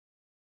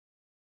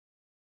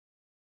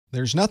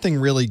There's nothing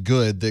really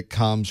good that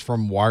comes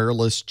from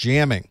wireless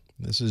jamming.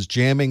 This is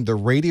jamming the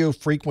radio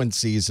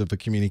frequencies of a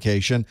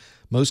communication,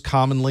 most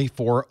commonly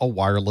for a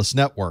wireless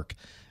network.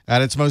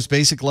 At its most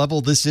basic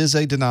level, this is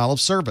a denial of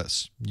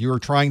service. You are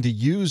trying to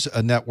use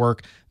a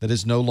network that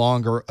is no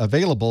longer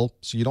available,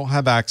 so you don't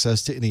have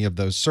access to any of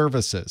those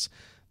services.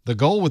 The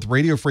goal with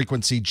radio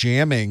frequency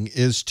jamming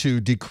is to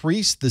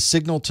decrease the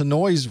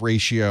signal-to-noise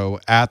ratio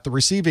at the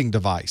receiving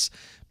device.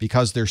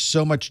 Because there's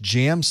so much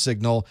jam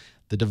signal,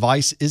 the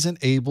device isn't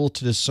able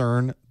to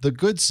discern the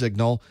good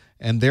signal,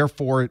 and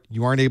therefore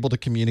you aren't able to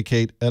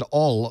communicate at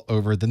all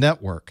over the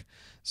network.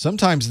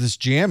 Sometimes this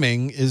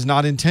jamming is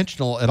not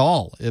intentional at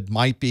all. It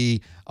might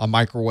be a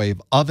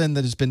microwave oven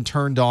that has been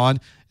turned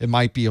on, it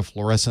might be a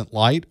fluorescent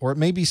light, or it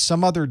may be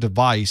some other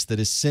device that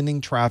is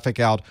sending traffic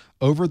out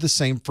over the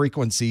same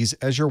frequencies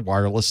as your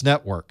wireless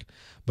network.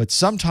 But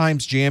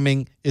sometimes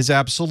jamming is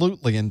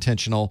absolutely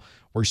intentional,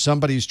 where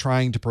somebody's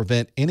trying to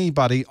prevent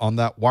anybody on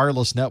that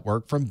wireless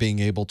network from being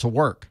able to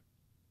work.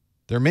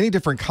 There are many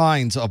different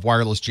kinds of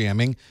wireless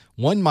jamming.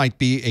 One might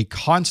be a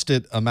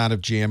constant amount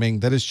of jamming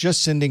that is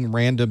just sending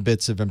random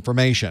bits of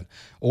information.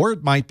 Or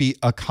it might be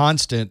a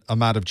constant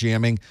amount of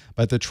jamming,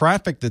 but the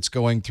traffic that's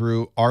going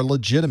through are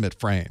legitimate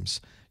frames.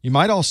 You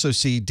might also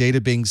see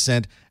data being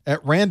sent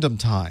at random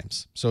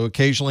times. So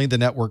occasionally the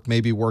network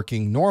may be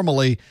working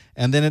normally,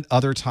 and then at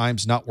other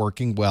times not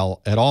working well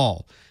at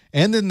all.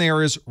 And then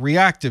there is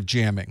reactive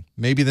jamming.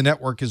 Maybe the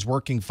network is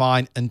working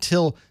fine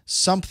until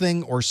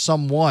something or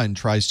someone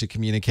tries to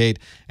communicate,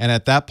 and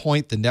at that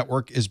point, the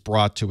network is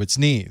brought to its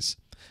knees.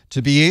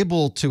 To be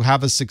able to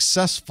have a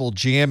successful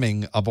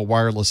jamming of a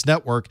wireless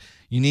network,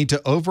 you need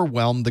to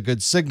overwhelm the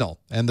good signal,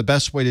 and the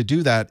best way to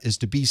do that is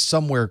to be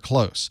somewhere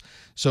close.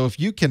 So if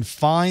you can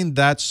find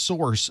that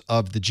source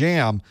of the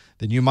jam,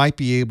 then you might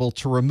be able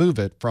to remove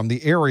it from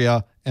the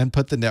area and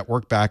put the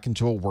network back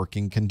into a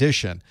working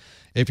condition.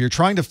 If you're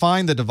trying to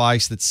find the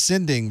device that's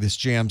sending this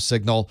jam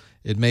signal,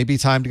 it may be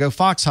time to go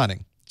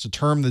foxhunting. It's a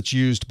term that's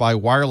used by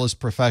wireless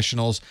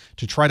professionals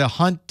to try to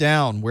hunt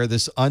down where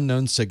this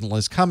unknown signal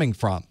is coming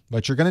from.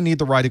 But you're going to need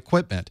the right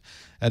equipment.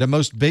 At a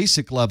most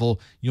basic level,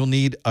 you'll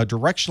need a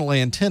directional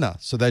antenna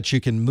so that you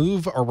can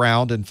move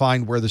around and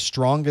find where the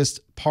strongest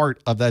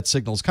part of that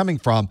signal is coming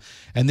from.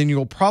 And then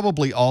you'll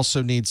probably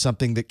also need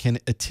something that can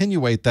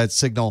attenuate that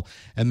signal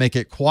and make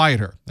it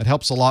quieter. That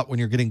helps a lot when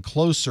you're getting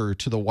closer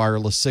to the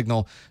wireless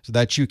signal so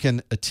that you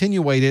can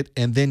attenuate it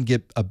and then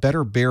get a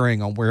better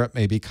bearing on where it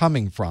may be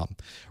coming from.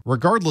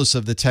 Regardless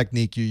of the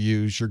technique you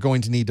use, you're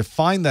going to need to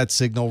find that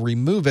signal,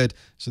 remove it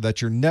so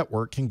that your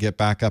network can get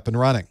back up and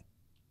running.